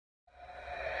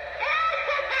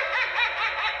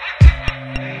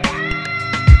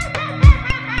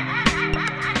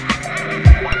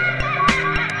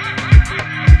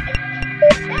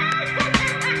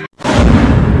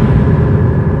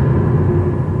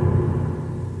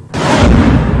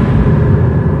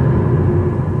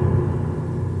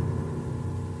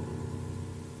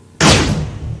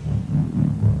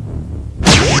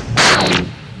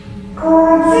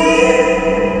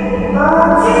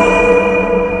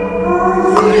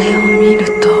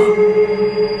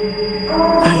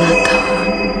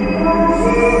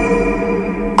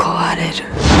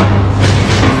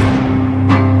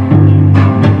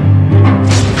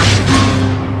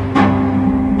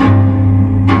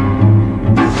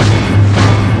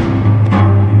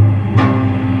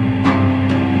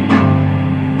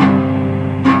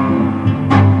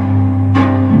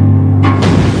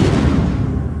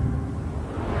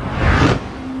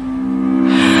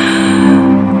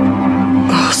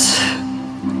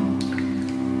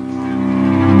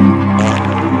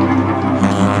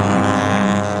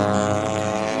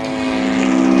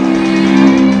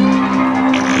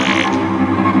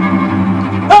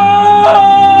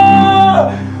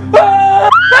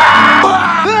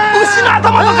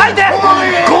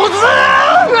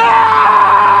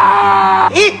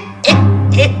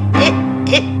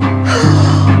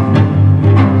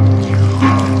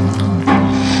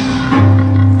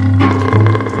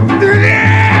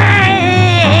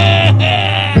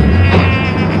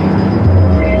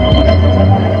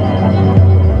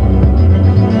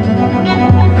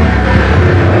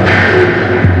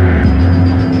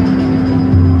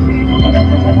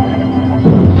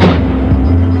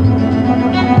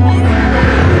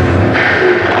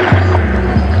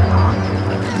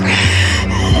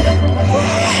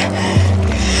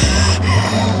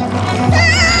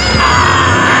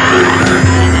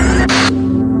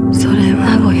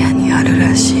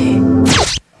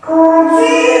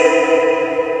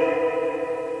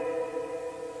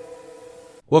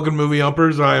Welcome to Movie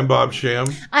Umpers. I am Bob Sham.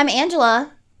 I'm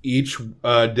Angela. Each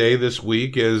day this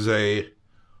week is a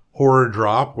horror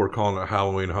drop. We're calling it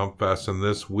Halloween Hump Fest. And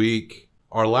this week,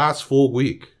 our last full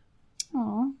week.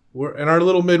 Aww. We're in our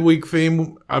little midweek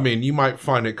theme. I mean, you might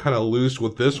find it kind of loose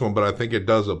with this one, but I think it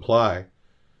does apply.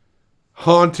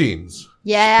 Hauntings.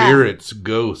 Yeah. Spirits,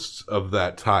 ghosts of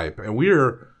that type. And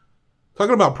we're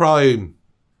talking about probably,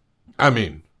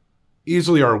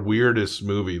 easily our weirdest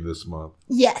movie this month.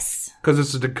 Yes. Because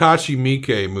it's a Takashi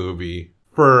Miike movie.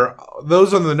 For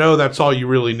those on the know, that's all you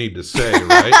really need to say,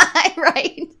 right?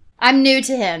 Right. I'm new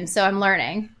to him, so I'm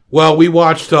learning. Well, we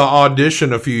watched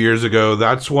Audition a few years ago.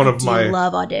 That's one of my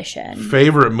love Audition.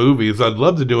 favorite movies. I'd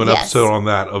love to do an episode on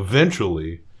that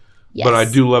eventually. Yes. But I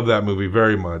do love that movie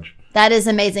very much. That is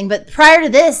amazing. But prior to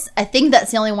this, I think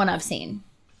that's the only one I've seen.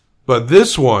 But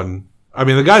this one,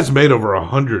 the guy's made over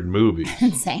 100 movies.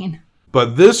 Insane.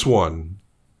 But this one,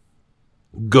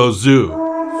 Gozu,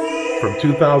 from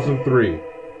 2003,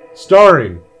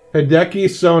 starring Hideki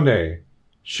Sone,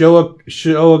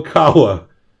 Shoakawa,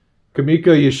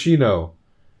 Kamika Yoshino,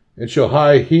 and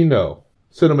Shohei Hino.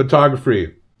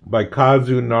 Cinematography by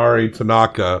Kazunari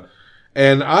Tanaka.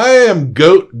 And I am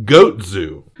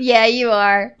Gozu. Yeah, you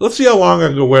are. Let's see how long I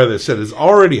can wear this. It is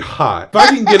already hot. If I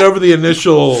can get over the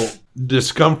initial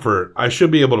discomfort, I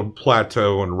should be able to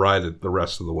plateau and ride it the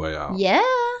rest of the way out. Yeah.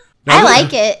 I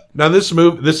like it. Now this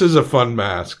is a fun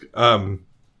mask.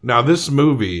 Now this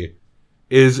movie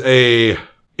is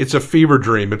it's a fever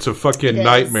dream. It's a fucking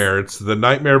nightmare. It's the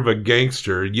nightmare of a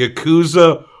gangster.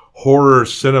 Yakuza horror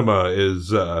cinema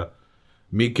is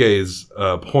Miike's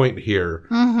point here.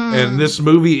 Mm-hmm. And this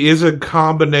movie is a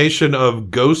combination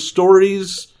of ghost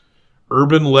stories,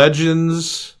 urban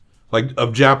legends, like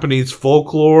of Japanese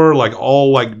folklore, like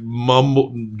all like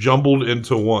jumbled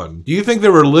into one. Do you think they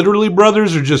were literally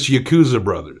brothers or just Yakuza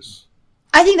brothers?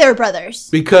 I think they were brothers.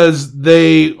 Because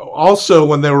they also,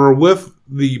 when they were with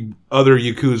the other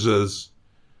Yakuzas,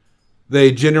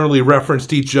 they generally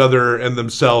referenced each other and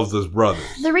themselves as brothers.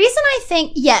 The reason I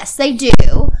think, yes, they do.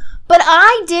 But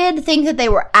I did think that they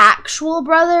were actual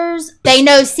brothers. They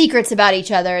know secrets about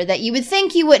each other that you would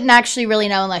think you wouldn't actually really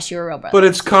know unless you were a real brother. But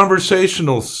it's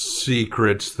conversational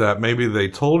secrets that maybe they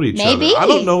told each other. I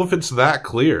don't know if it's that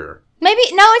clear. Maybe.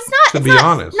 No, it's not. To be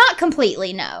honest. Not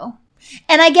completely, no.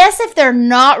 And I guess if they're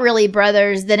not really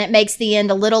brothers, then it makes the end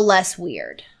a little less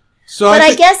weird. But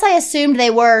I guess I assumed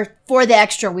they were for the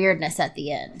extra weirdness at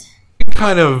the end.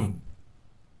 Kind of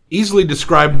easily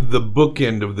describe the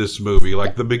bookend of this movie,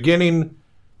 like the beginning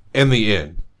and the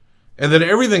end. And then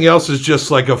everything else is just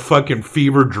like a fucking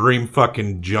fever dream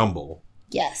fucking jumble.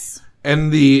 Yes. And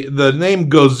the name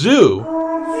Gozu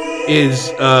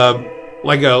is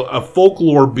like a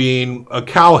folklore being, a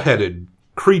cow-headed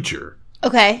creature.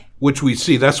 Okay. Which we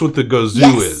see. That's what the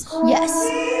Gozu is. Yes.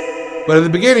 But at the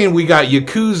beginning, we got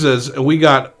Yakuzas and we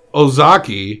got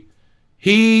Ozaki.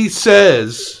 He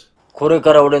says... これ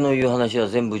から俺の言う話は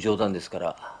全部冗談ですか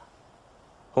ら、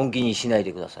本気にしない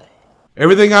でください。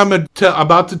 Everything I'm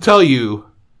about to tell you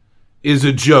is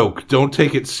a joke. Don't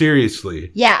take it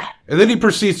seriously. Yeah. And then he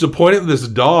proceeds to point at this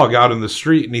dog out in the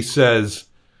street and he says,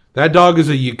 that dog is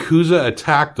a Yakuza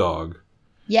attack dog.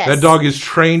 Yes. That dog is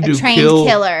trained to kill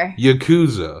killer.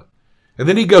 Yakuza. And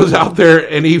then he goes out there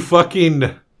and he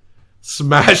fucking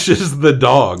smashes the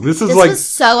dog. This was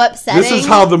so upsetting. This is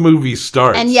how the movie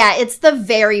starts. And yeah, it's the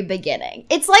very beginning.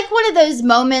 It's like one of those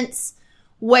moments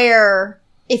where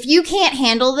if you can't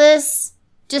handle this,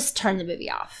 just turn the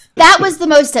movie off. That was the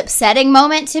most upsetting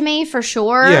moment to me, for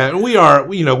sure. Yeah, and we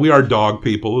are dog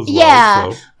people as well.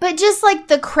 Yeah, so. But just like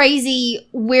the crazy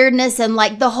weirdness and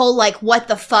like the whole like what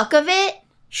the fuck of it.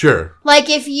 Sure.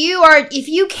 Like if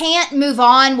you can't move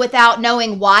on without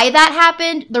knowing why that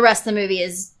happened, the rest of the movie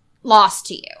is lost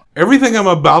to you. Everything I'm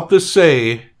about to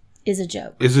say is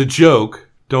a joke.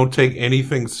 Don't take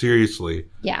anything seriously.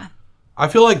 Yeah. I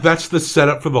feel like that's the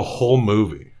setup for the whole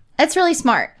movie. That's really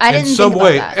smart. I didn't think about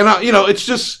that. And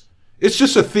it's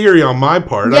just a theory on my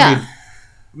part. Yeah.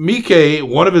 Miike,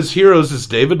 one of his heroes is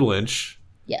David Lynch.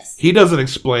 Yes. He doesn't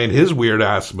explain his weird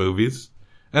ass movies.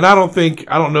 And I don't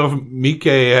know if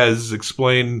Miike has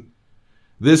explained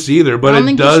this either, but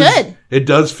it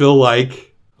does feel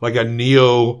like a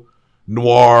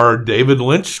neo-noir David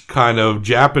Lynch kind of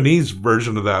Japanese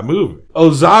version of that movie.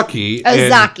 Ozaki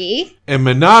and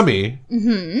Minami,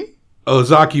 mm-hmm.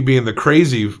 Ozaki being the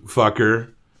crazy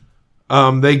fucker,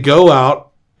 they go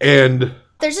out and...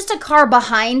 There's just a car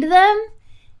behind them,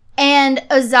 and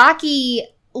Ozaki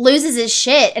loses his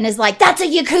shit and is like, that's a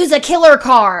Yakuza killer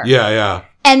car! Yeah.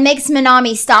 And makes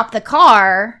Minami stop the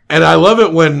car. And I love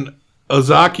it when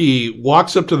Ozaki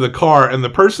walks up to the car, and the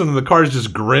person in the car is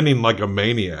just grinning like a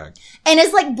maniac. And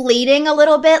is like bleeding a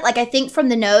little bit, like I think from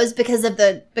the nose because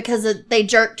they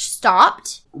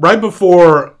stopped. Right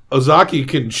before Ozaki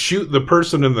can shoot the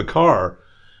person in the car,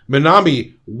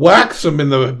 Minami whacks him in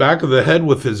the back of the head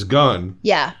with his gun.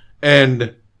 Yeah.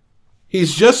 And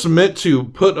he's just meant to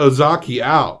put Ozaki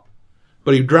out,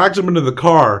 but he drags him into the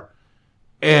car,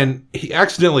 and he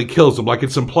accidentally kills him. Like,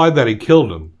 it's implied that he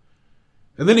killed him.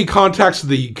 And then he contacts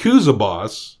the Yakuza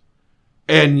boss,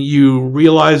 and you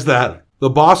realize that the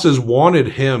bosses wanted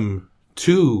him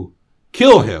to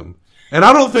kill him. And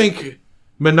I don't think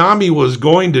Minami was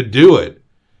going to do it.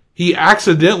 He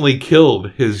accidentally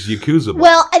killed his Yakuza boss.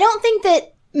 Well, I don't think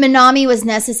that Minami was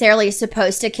necessarily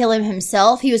supposed to kill him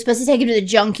himself. He was supposed to take him to the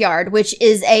junkyard, which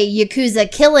is a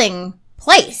Yakuza killing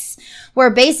place,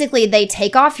 where basically they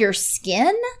take off your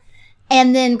skin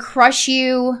and then crush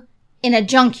you in a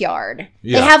junkyard.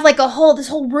 Yeah. They have like this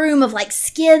whole room of like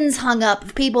skins hung up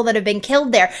of people that have been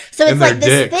killed there. So it's like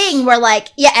this thing where like,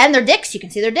 yeah, and their dicks, you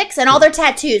can see their dicks and all their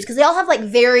tattoos, because they all have like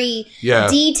very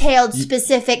detailed,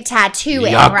 specific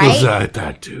tattooing, Yakuza right?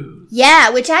 tattoos. Yeah,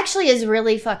 which actually is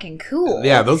really fucking cool.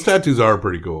 Yeah, those tattoos are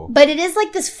pretty cool. But it is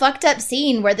like this fucked up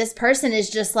scene where this person is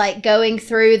just like going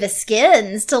through the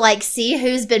skins to like see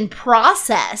who's been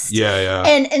processed. Yeah.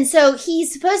 And so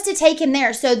he's supposed to take him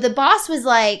there. So the boss was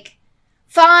like,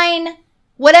 fine,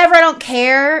 whatever, I don't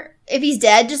care if he's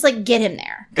dead, just like get him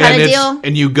there kind of deal.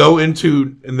 And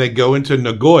they go into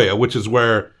Nagoya, which is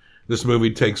where this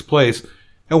movie takes place.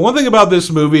 And one thing about this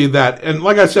movie and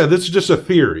like I said, this is just a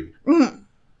theory. Mm-hmm.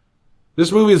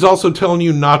 This movie is also telling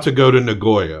you not to go to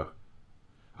Nagoya.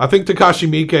 I think Takashi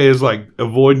Miike is like,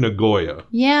 avoid Nagoya.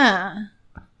 Yeah.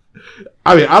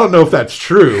 I mean, I don't know if that's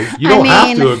true. You don't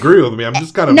have to agree with me. I'm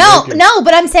just kind of No,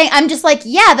 but I'm just like,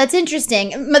 yeah, that's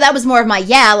interesting. But that was more of my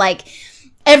like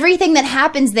everything that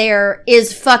happens there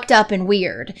is fucked up and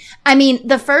weird. I mean,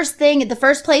 the first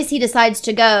place he decides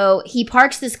to go, he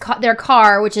parks their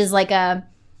car, which is like a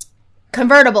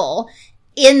convertible,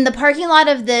 in the parking lot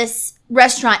of this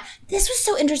restaurant. This was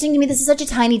so interesting to me. This is such a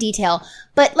tiny detail,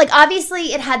 but like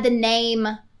obviously it had the name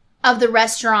of the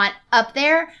restaurant up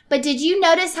there, but did you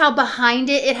notice how behind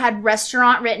it had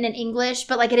restaurant written in English,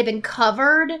 but like it had been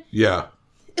covered? Yeah.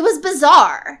 It was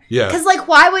bizarre. Yeah. Because like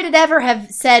why would it ever have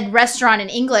said restaurant in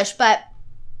English? But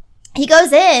he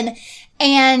goes in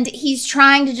and he's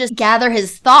trying to just gather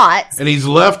his thoughts. And he's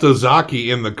left Ozaki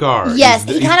in the car. Yes,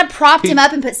 he kind of propped him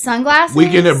up and put sunglasses.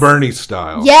 Weekend at Bernie's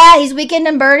style. Yeah, he's Weekend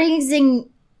at Bernie's.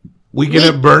 Weekend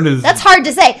at Bernie's. That's hard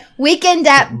to say. Weekend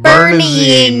at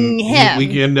Bernieing him.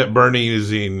 Weekend at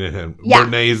Bernieing him. Yeah.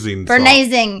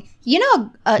 Bernieing. You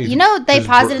know they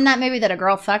posit in that movie that a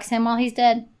girl fucks him while he's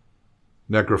dead?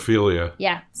 Necrophilia.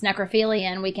 Yeah, it's necrophilia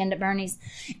and Weekend at Bernie's.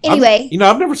 Anyway.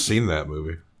 I've never seen that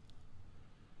movie.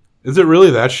 Is it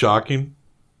really that shocking?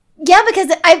 Yeah,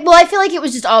 because I feel like it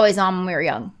was just always on when we were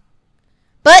young.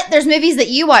 But there's movies that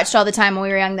you watched all the time when we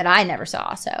were young that I never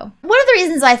saw, so. One of the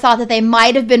reasons I thought that they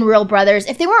might have been real brothers,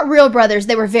 if they weren't real brothers,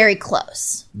 they were very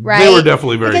close, right? They were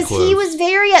definitely very close. Because he was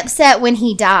very upset when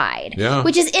he died. Yeah.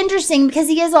 Which is interesting because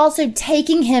he is also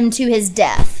taking him to his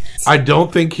death. I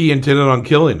don't think he intended on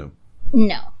killing him.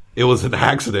 No. It was an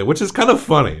accident, which is kind of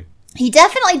funny. He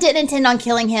definitely didn't intend on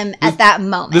killing him at that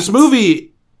moment. This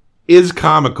movie is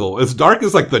comical. As dark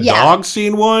as like the dog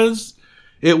scene was,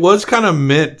 it was kind of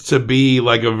meant to be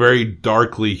like a very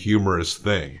darkly humorous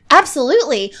thing.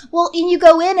 Absolutely. Well, and you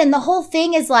go in and the whole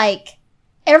thing is like,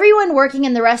 everyone working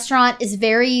in the restaurant is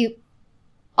very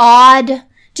odd,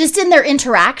 just in their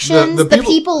interactions. The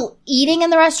people eating in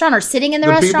the restaurant or sitting in the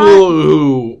restaurant. The people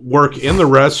who work in the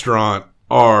restaurant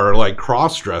are like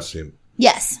cross-dressing.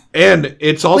 Yes. And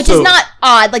it's also... Which is not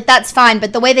odd. Like, that's fine.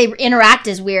 But the way they interact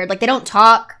is weird. Like, they don't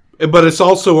talk. But it's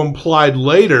also implied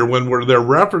later when they're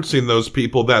referencing those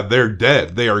people that they're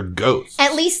dead. They are ghosts.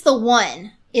 At least the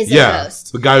one is a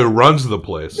ghost. The guy who runs the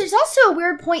place. There's also a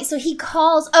weird point. So he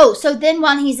calls... so then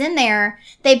while he's in there,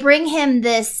 they bring him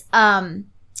this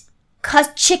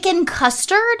chicken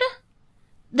custard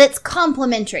that's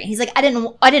complimentary. He's like, I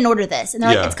didn't order this. And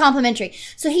they're like, it's complimentary.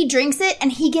 So he drinks it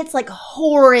and he gets like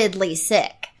horridly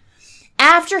sick.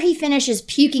 After he finishes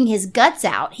puking his guts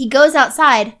out, he goes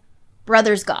outside.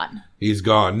 Brother's gone. He's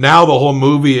gone. Now the whole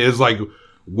movie is like,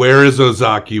 where is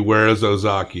Ozaki? Where is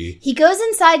Ozaki? He goes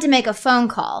inside to make a phone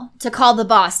call to call the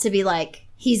boss to be like,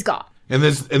 he's gone. And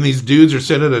these dudes are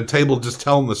sitting at a table just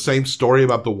telling the same story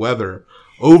about the weather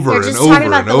over and over and over. They're just talking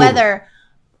about the weather.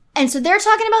 And so they're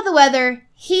talking about the weather.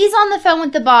 He's on the phone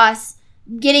with the boss,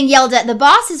 getting yelled at. The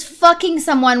boss is fucking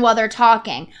someone while they're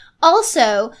talking.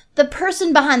 Also, the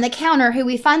person behind the counter, who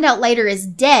we find out later is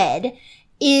dead,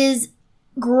 is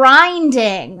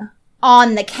grinding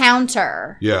on the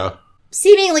counter. Yeah.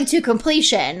 Seemingly to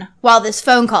completion while this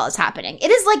phone call is happening.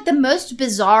 It is like the most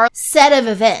bizarre set of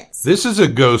events. This is a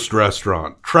ghost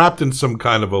restaurant, trapped in some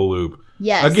kind of a loop.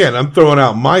 Yes. Again, I'm throwing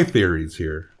out my theories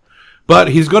here. But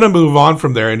he's going to move on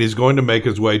from there, and he's going to make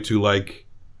his way to, like,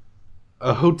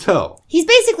 a hotel. He's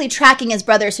basically tracking his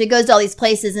brother, so he goes to all these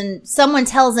places, and someone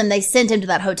tells him they sent him to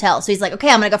that hotel. So he's like, okay,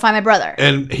 I'm going to go find my brother.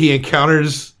 And he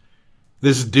encounters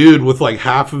this dude with, like,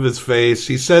 half of his face.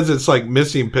 He says it's, like,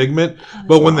 missing pigment.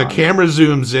 But when the camera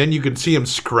zooms in, you can see him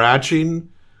scratching.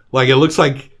 Like, it looks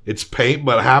like it's paint,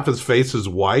 but half his face is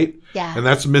white. Yeah. And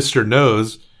that's Mr.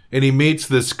 Nose. And he meets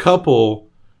this couple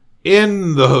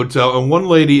in the hotel, and one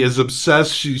lady is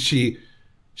obsessed. She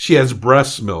has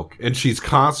breast milk, and she's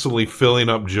constantly filling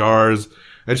up jars,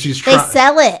 and they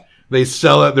sell it. They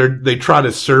sell it. They try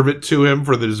to serve it to him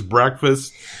for his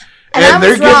breakfast. And I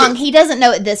was wrong. He doesn't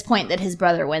know at this point that his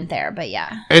brother went there, but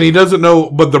yeah. And he doesn't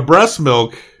know, but the breast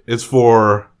milk is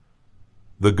for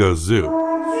the Gozu.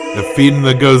 The feeding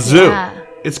the Gozu. Yeah.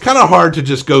 It's kind of hard to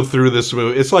just go through this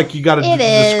movie. It's like you got to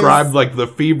describe like the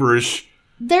feverish,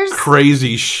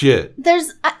 crazy shit.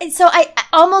 So I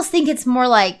almost think it's more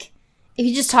like if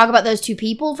you just talk about those two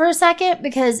people for a second,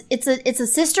 because it's a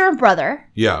sister and brother.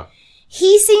 Yeah.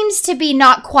 He seems to be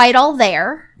not quite all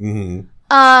there.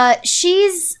 Mm-hmm.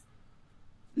 She's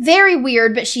very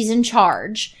weird, but she's in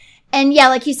charge. And yeah,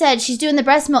 like you said, she's doing the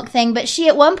breast milk thing, but she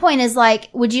at one point is like,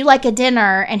 would you like a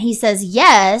dinner? And he says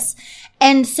yes.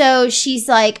 And so she's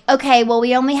like, okay, well,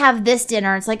 we only have this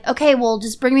dinner. It's like, okay, well,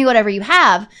 just bring me whatever you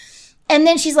have. And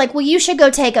then she's like, well, you should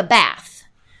go take a bath.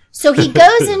 So he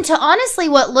goes into honestly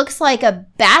what looks like a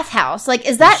bathhouse. Like,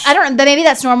 is that, I don't know, maybe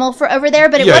that's normal for over there,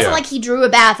 but it wasn't like he drew a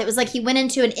bath. It was like he went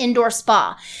into an indoor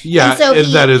spa. Yeah, so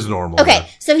that is normal. Okay,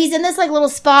 so he's in this like little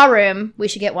spa room. We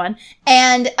should get one.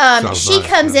 And she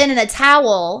comes in a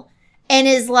towel and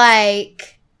is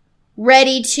like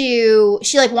ready to,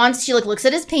 she looks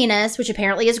at his penis, which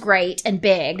apparently is great and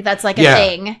big. That's like a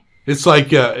thing. It's like,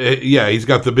 he's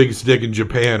got the biggest dick in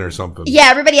Japan or something. Yeah,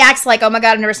 everybody acts like, oh my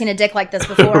God, I've never seen a dick like this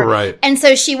before. Right. And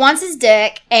so she wants his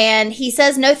dick, and he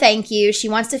says no thank you. She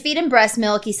wants to feed him breast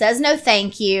milk. He says no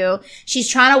thank you. She's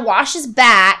trying to wash his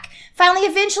back. Finally,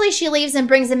 eventually she leaves and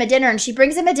brings him a dinner, and she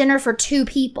brings him a dinner for 2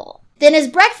 people. Then his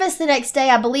breakfast the next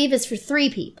day, I believe, is for 3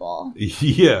 people.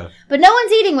 Yeah. But no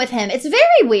one's eating with him. It's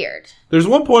very weird. There's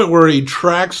one point where he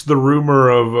tracks the rumor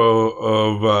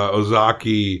of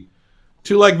Ozaki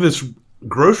to like this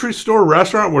grocery store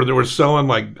restaurant where they were selling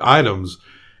like items.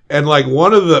 And like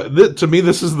one of to me,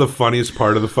 this is the funniest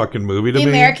part of the fucking movie to me. The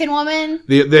American woman?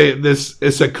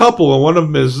 It's a couple, and one of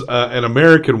them is an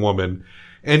American woman.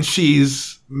 And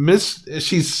she's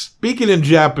speaking in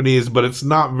Japanese, but it's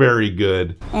not very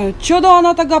good. ちょうどあ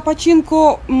なたがパチン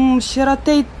コしらっ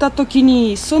ていった時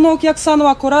にそのお客さん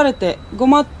は来られてご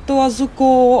まとあず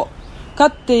こを買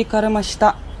っていかれまし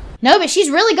た。 No, but she's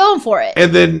really going for it.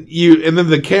 And then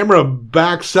the camera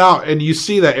backs out, and you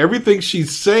see that everything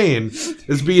she's saying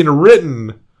is being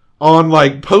written on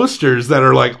like posters that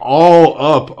are like all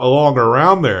up along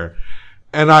around there.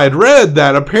 And I had read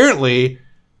that apparently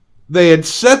they had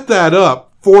set that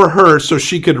up for her so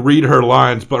she could read her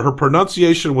lines, but her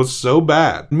pronunciation was so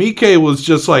bad. Mike was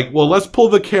just like, well, let's pull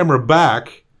the camera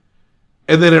back.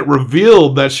 And then it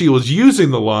revealed that she was using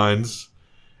the lines.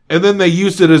 And then they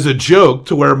used it as a joke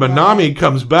to where Manami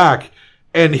comes back,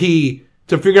 and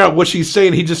to figure out what she's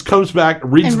saying, he just comes back,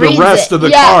 reads the rest of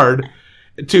the card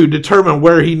to determine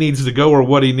where he needs to go or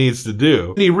what he needs to do.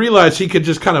 And he realized he could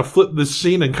just kind of flip this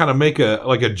scene and kind of make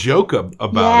a joke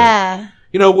about it.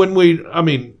 You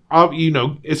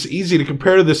know, it's easy to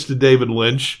compare this to David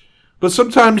Lynch, but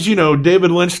sometimes, you know,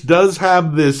 David Lynch does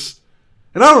have this,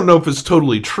 and I don't know if it's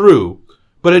totally true,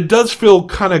 but it does feel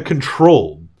kind of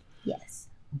controlled.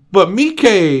 But Mike,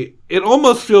 it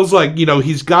almost feels like, you know,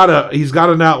 he's got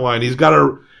an outline. He's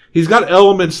got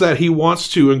elements that he wants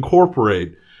to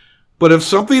incorporate. But if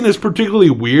something is particularly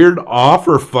weird, off,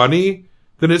 or funny,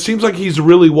 then it seems like he's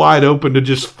really wide open to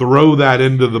just throw that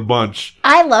into the bunch.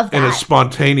 I love that. In a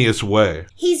spontaneous way.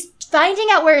 He's finding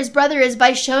out where his brother is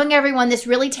by showing everyone this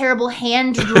really terrible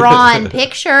hand-drawn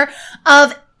picture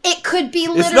of it could be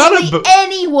literally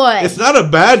anyone. It's not a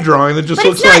bad drawing. It just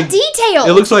looks like detailed.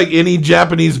 It looks like any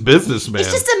Japanese businessman.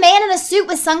 It's just a man in a suit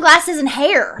with sunglasses and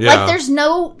hair. Yeah. Like there's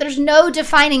no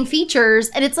defining features,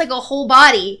 and it's like a whole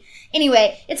body.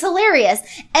 Anyway, it's hilarious.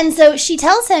 And so she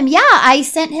tells him, "Yeah, I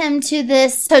sent him to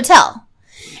this hotel."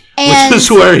 And which is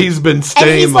where he's been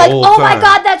staying the whole time. Oh my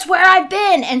God, that's where I've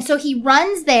been. And so he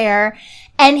runs there,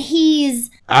 and he's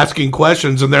asking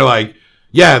questions, and they're like,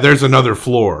 yeah, there's another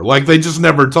floor. Like, they just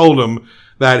never told him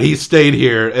that he stayed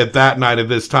here at that night at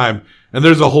this time. And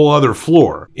there's a whole other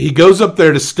floor. He goes up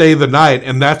there to stay the night,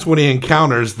 and that's when he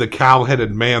encounters the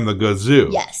cow-headed man, the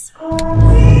Gozu. Yes.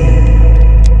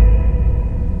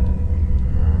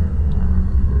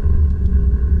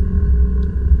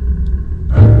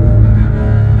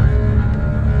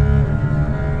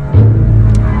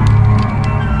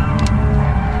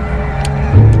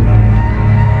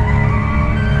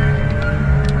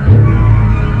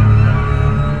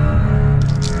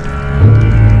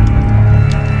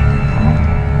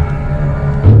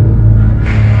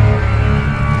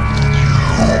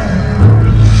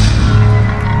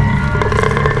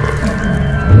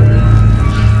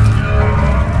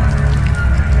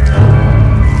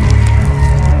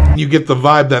 You get the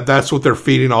vibe that that's what they're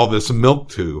feeding all this milk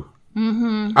to.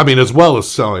 Mm-hmm. I mean, as well as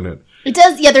selling it. It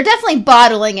does, yeah, they're definitely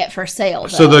bottling it for sale, though.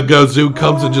 So the Gozu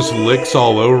comes and just licks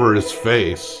all over his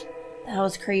face. That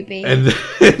was creepy. And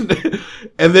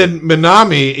then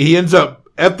Minami, he ends up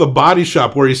at the body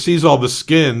shop where he sees all the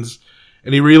skins,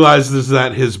 and he realizes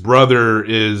that his brother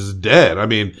is dead. I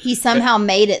mean... He somehow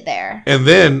made it there. And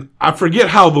then, I forget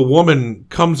how the woman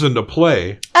comes into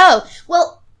play. Oh,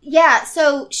 well... Yeah,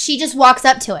 so she just walks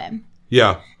up to him.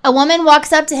 Yeah. A woman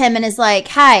walks up to him and is like,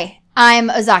 "Hi, I'm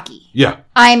Ozaki. Yeah.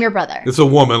 I am your brother." It's a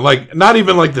woman. Like, not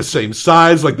even like the same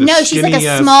size, like the No, she's like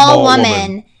a small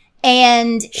woman.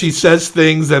 And she says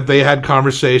things that they had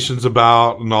conversations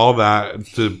about and all that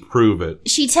to prove it.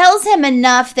 She tells him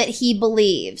enough that he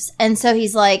believes. And so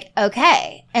he's like,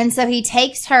 okay. And so he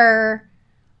takes her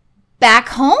back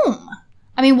home.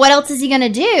 I mean, what else is he going to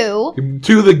do?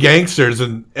 To the gangsters.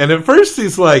 And at first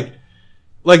he's like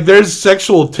there's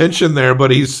sexual tension there,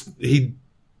 but he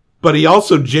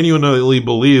also genuinely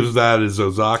believes that is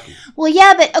Ozaki. Well,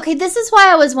 yeah, but okay, this is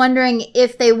why I was wondering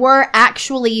if they were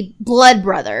actually blood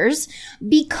brothers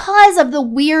because of the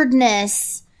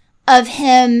weirdness of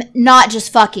him not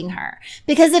just fucking her.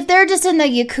 Because if they're just in the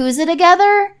Yakuza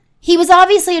together, he was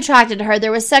obviously attracted to her.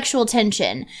 There was sexual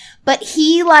tension, but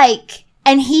he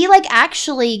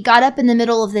actually got up in the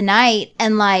middle of the night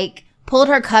and pulled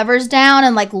her covers down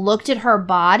and looked at her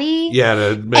body. Yeah,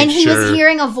 to make and he sure. was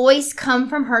hearing a voice come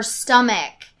from her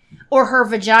stomach or her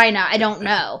vagina. I don't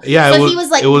know. Yeah, so he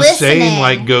was it was listening.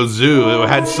 saying Gozu. It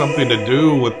had something to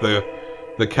do with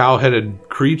the cow-headed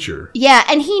creature. Yeah,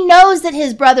 and he knows that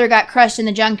his brother got crushed in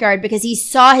the junkyard because he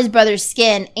saw his brother's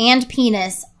skin and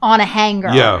penis on a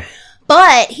hanger. Yeah.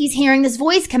 But he's hearing this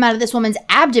voice come out of this woman's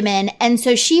abdomen, and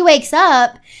so she wakes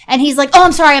up, and he's like, "Oh,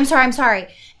 I'm sorry."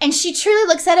 And she truly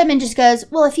looks at him and just goes,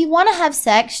 "Well, if you want to have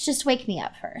sex, just wake me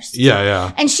up first."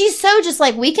 Yeah. And she's so just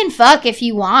 "We can fuck if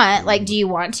you want. Do you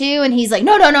want to?" And he's like,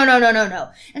 No.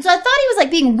 And so I thought he was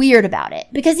being weird about it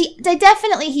because he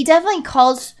definitely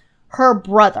calls her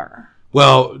brother.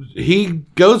 Well, he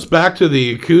goes back to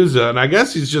the Yakuza, and I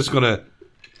guess he's just going to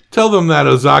tell them that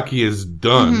Ozaki is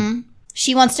done. Mm-hmm.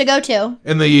 She wants to go too.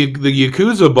 And the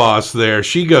Yakuza boss there,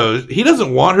 he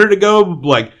doesn't want her to go.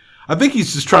 I think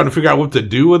he's just trying to figure out what to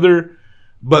do with her.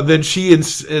 But then she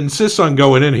insists on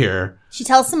going in here. She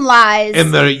tells some lies.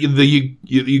 And the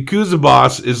Yakuza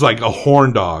boss is like a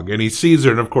horn dog. And he sees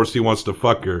her, and of course he wants to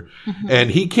fuck her. Mm-hmm.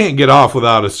 And he can't get off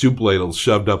without a soup ladle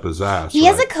shoved up his ass. He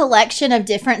has a collection of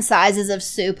different sizes of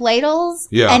soup ladles.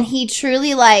 Yeah. And he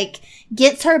truly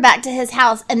gets her back to his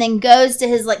house and then goes to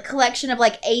his collection of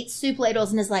 8 soup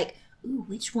ladles and is like, "Ooh,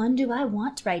 which one do I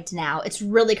want right now?" It's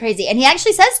really crazy. And he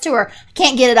actually says to her, "I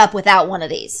can't get it up without one of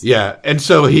these." Yeah. And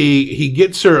so he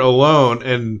gets her alone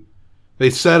and they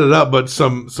set it up, but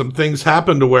some things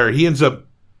happen to where he ends up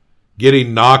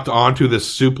getting knocked onto this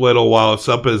soup ladle while it's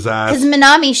up his ass. Because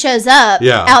Minami shows up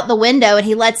out the window and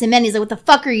he lets him in. He's like, "What the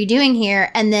fuck are you doing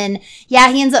here?" And then, he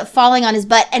ends up falling on his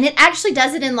butt. And it actually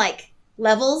does it in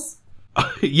levels.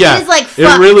 Yeah. It is fucked.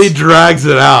 It really drags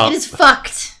it out. It is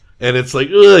fucked. And it's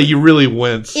ugh, you really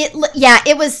wince. It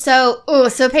was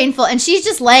so painful. And she's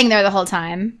just laying there the whole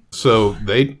time. So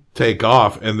they take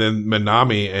off, and then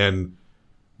Minami and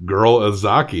girl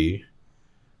Ozaki,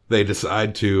 they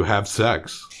decide to have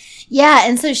sex. Yeah,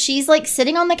 and so she's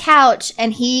sitting on the couch,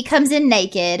 and he comes in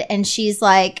naked, and she's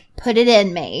like, "Put it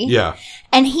in me." Yeah.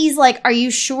 And he's like, "Are you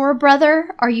sure,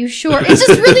 brother? Are you sure?" It's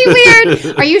just really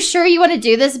weird. "Are you sure you want to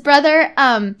do this, brother?"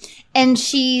 And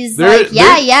she's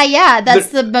yeah. That's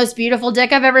the most beautiful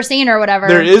dick I've ever seen, or whatever.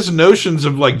 There is notions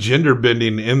of gender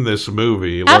bending in this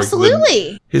movie.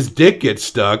 Absolutely. His dick gets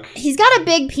stuck. He's got a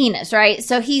big penis, right?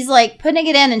 So he's putting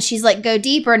it in, and she's like, "Go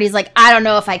deeper." And he's like, "I don't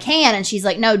know if I can." And she's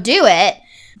like, "No, do it."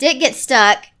 Dick gets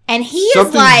stuck, and he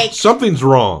is something's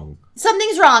wrong.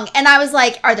 something's wrong. And I was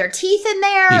like, are there teeth in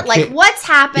there? Like, what's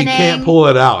happening? He can't pull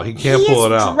it out. He can't pull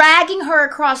it out. He's dragging her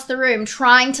across the room,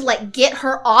 trying to, like, get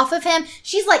her off of him.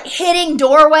 She's, like, hitting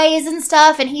doorways and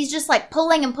stuff, and he's just, like,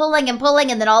 pulling and pulling and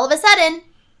pulling, and then all of a sudden...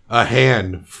 a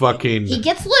hand fucking... He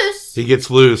gets loose. He gets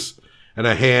loose, and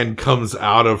a hand comes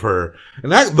out of her.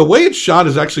 And the way it's shot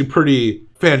is actually pretty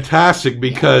fantastic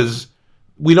because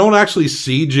we don't actually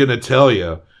see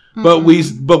genitalia, but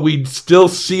we still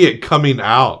see it coming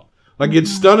out. Like,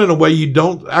 it's done in a way you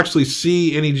don't actually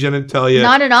see any genitalia.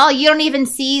 Not at all. You don't even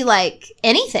see, like,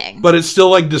 anything. But it's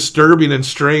still, like, disturbing and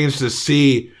strange to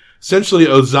see, essentially,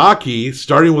 Ozaki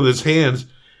starting with his hands.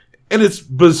 And it's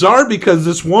bizarre because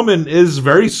this woman is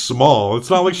very small. It's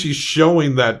not like she's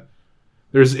showing that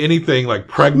there's anything, like,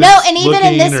 pregnant. No, and even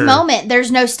in this moment,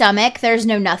 there's no stomach. There's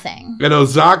no nothing. And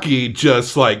Ozaki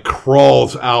just, like,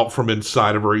 crawls out from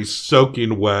inside of her. He's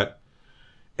soaking wet.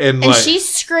 And like, she's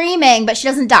screaming, but she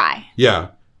doesn't die. Yeah.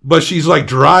 But she's, like,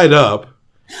 dried up.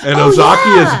 And Ozaki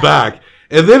is back.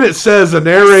 And then it says, the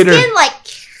narrator... Skin, like...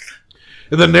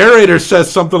 And the narrator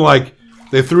says something like,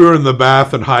 they threw her in the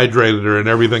bath and hydrated her and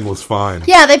everything was fine.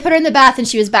 Yeah, they put her in the bath and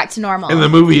she was back to normal. And the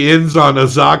movie ends on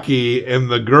Ozaki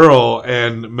and the girl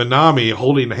and Minami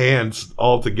holding hands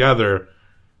all together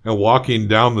and walking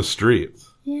down the street.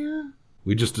 Yeah.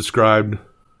 We just described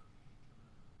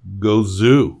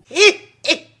Gozu.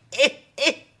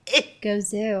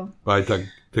 Gozu. By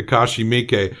Takashi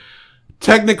Miike.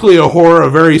 Technically a horror,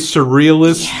 a very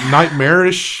surrealist,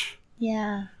 nightmarish.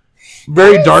 Yeah.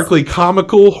 Very darkly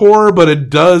comical horror, but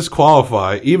it does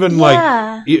qualify. Even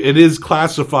like it is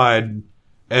classified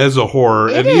as a horror.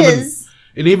 It is.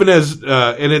 Even as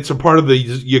and it's a part of the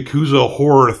Yakuza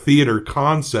horror theater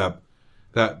concept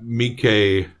that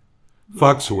Miike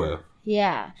fucks with.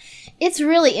 Yeah. It's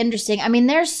really interesting. I mean,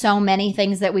 there's so many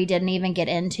things that we didn't even get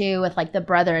into with, like, the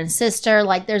brother and sister.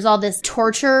 Like, there's all this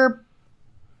torture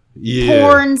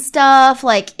porn stuff.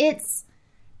 Like, it's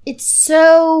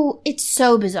so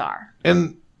bizarre.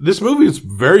 And this movie is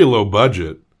very low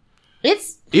budget.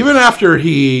 It's... Even after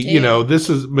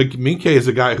Miike is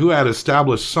a guy who had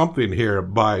established something here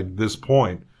by this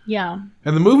point. Yeah.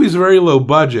 And the movie's very low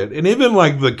budget. And even,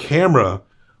 like, the camera...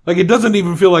 Like, it doesn't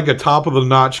even feel like a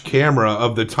top-of-the-notch camera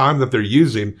of the time that they're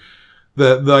using.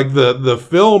 The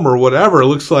film or whatever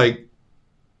looks like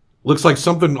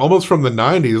something almost from the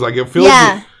 90s. Like, it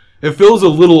feels a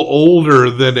little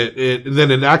older than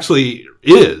it actually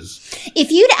is. If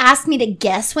you'd asked me to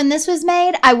guess when this was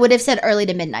made, I would have said early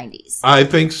to mid-90s. I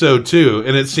think so, too.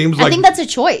 And it seems like... I think that's a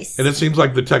choice. And it seems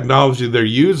like the technology they're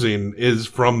using is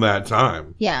from that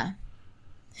time. Yeah.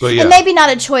 But yeah. And maybe not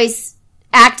a choice...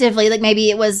 actively, like maybe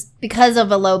it was because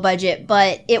of a low budget,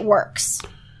 but it works.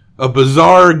 A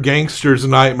bizarre gangster's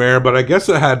nightmare, but I guess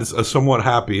it had a somewhat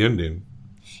happy ending.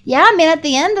 Yeah, I mean, at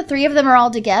the end, the three of them are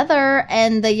all together,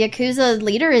 and the Yakuza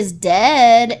leader is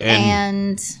dead,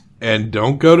 And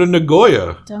don't go to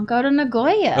Nagoya. Don't go to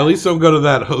Nagoya. At least don't go to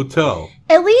that hotel.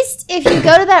 At least if you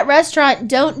go to that restaurant,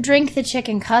 don't drink the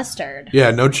chicken custard.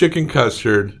 Yeah, no chicken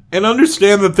custard. And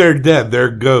understand that they're dead. They're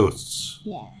ghosts.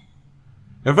 Yeah.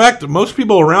 In fact, most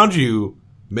people around you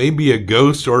may be a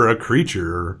ghost or a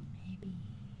creature. Maybe.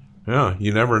 Yeah,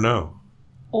 you never know.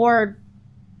 Or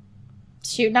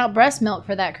shooting out breast milk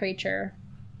for that creature.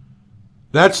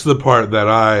 That's the part that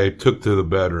I took to the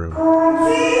bedroom.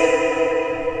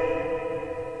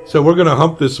 So we're going to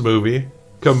hump this movie.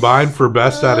 Combined for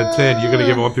best out of 10. You're going to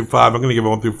give it 1 through 5. I'm going to give it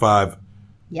 1 through 5.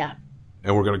 Yeah.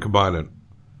 And we're going to combine it.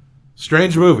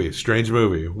 Strange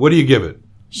movie. What do you give it?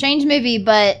 Strange movie,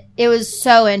 but it was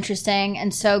so interesting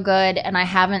and so good, and I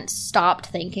haven't stopped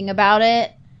thinking about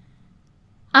it.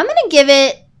 I'm gonna give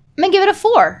it a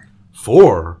 4.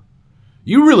 4?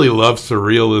 You really love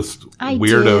surrealist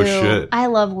weirdo shit. I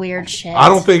love weird shit. I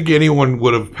don't think anyone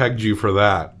would have pegged you for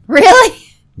that. Really?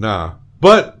 Nah.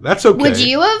 But that's okay. Would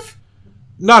you have?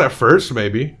 Not at first,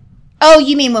 maybe. Oh,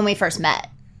 you mean when we first met?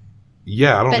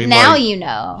 Yeah, I don't mean now you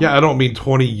know. Yeah, I don't mean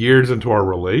 20 years into our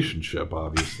relationship,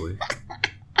 obviously.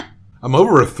 I'm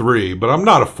over a 3, but I'm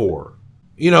not a 4.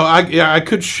 You know, I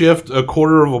could shift a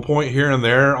quarter of a point here and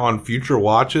there on future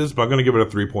watches, but I'm going to give it a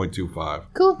 3.25.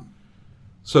 Cool.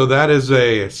 So that is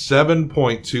a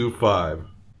 7.25.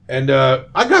 And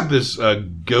I got this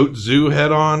Gozu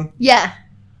head on. Yeah.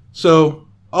 So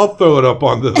I'll throw it up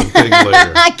on the thing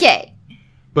later. Okay.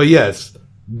 But yes,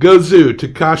 Gozu,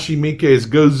 Takashi Miike's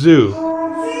Gozu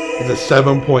is a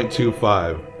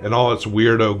 7.25 in all its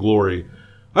weirdo glory.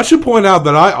 I should point out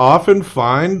that I often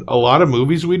find a lot of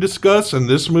movies we discuss, and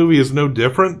this movie is no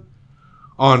different,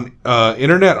 on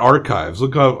Internet Archives.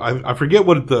 Look up, I forget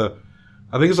what I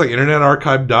think it's like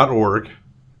internetarchive.org.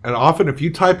 And often if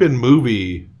you type in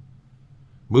movie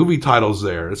movie titles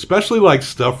there, especially like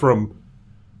stuff from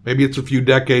maybe it's a few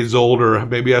decades old or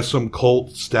maybe has some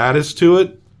cult status to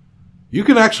it. You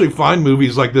can actually find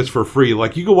movies like this for free.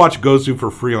 Like you can watch Gozu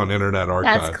for free on Internet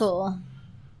Archive. That's cool.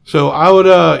 So I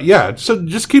would, so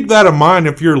just keep that in mind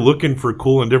if you're looking for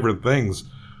cool and different things.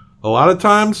 A lot of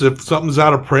times, if something's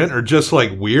out of print or just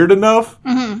like weird enough,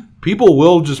 people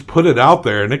will just put it out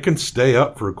there and it can stay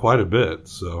up for quite a bit.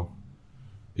 So,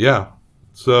 yeah.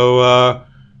 So,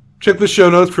 check the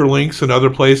show notes for links and other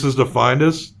places to find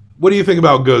us. What do you think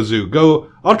about Gozu?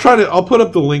 I'll put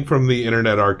up the link from the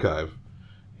Internet Archive.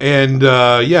 And,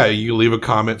 you leave a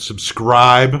comment,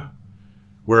 subscribe.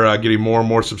 We're getting more and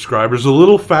more subscribers. A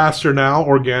little faster now,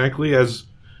 organically, as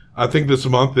I think this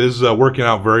month is working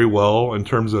out very well in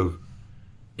terms of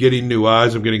getting new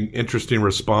eyes and getting interesting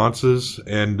responses.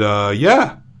 And,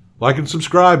 like and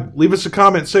subscribe. Leave us a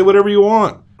comment. Say whatever you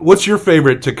want. What's your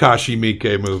favorite Takashi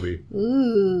Miike movie?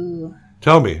 Ooh.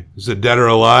 Tell me. Is it Dead or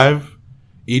Alive?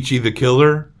 Ichi the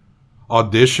Killer?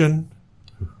 Audition?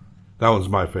 That one's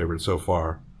my favorite so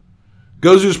far.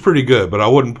 Gozu's pretty good, but I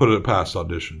wouldn't put it past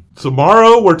Audition.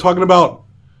 Tomorrow, we're talking about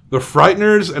The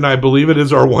Frighteners, and I believe it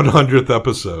is our 100th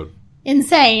episode.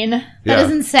 Insane. That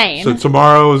is insane. So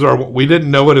tomorrow is we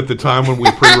didn't know it at the time when we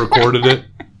pre-recorded it.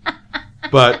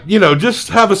 But, just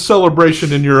have a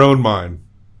celebration in your own mind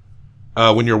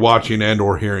when you're watching and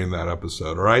or hearing that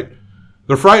episode, all right?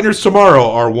 The Frighteners tomorrow,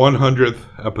 our 100th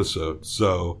episode.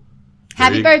 So,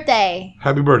 happy birthday.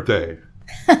 Happy birthday.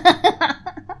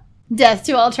 Death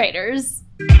to all traitors.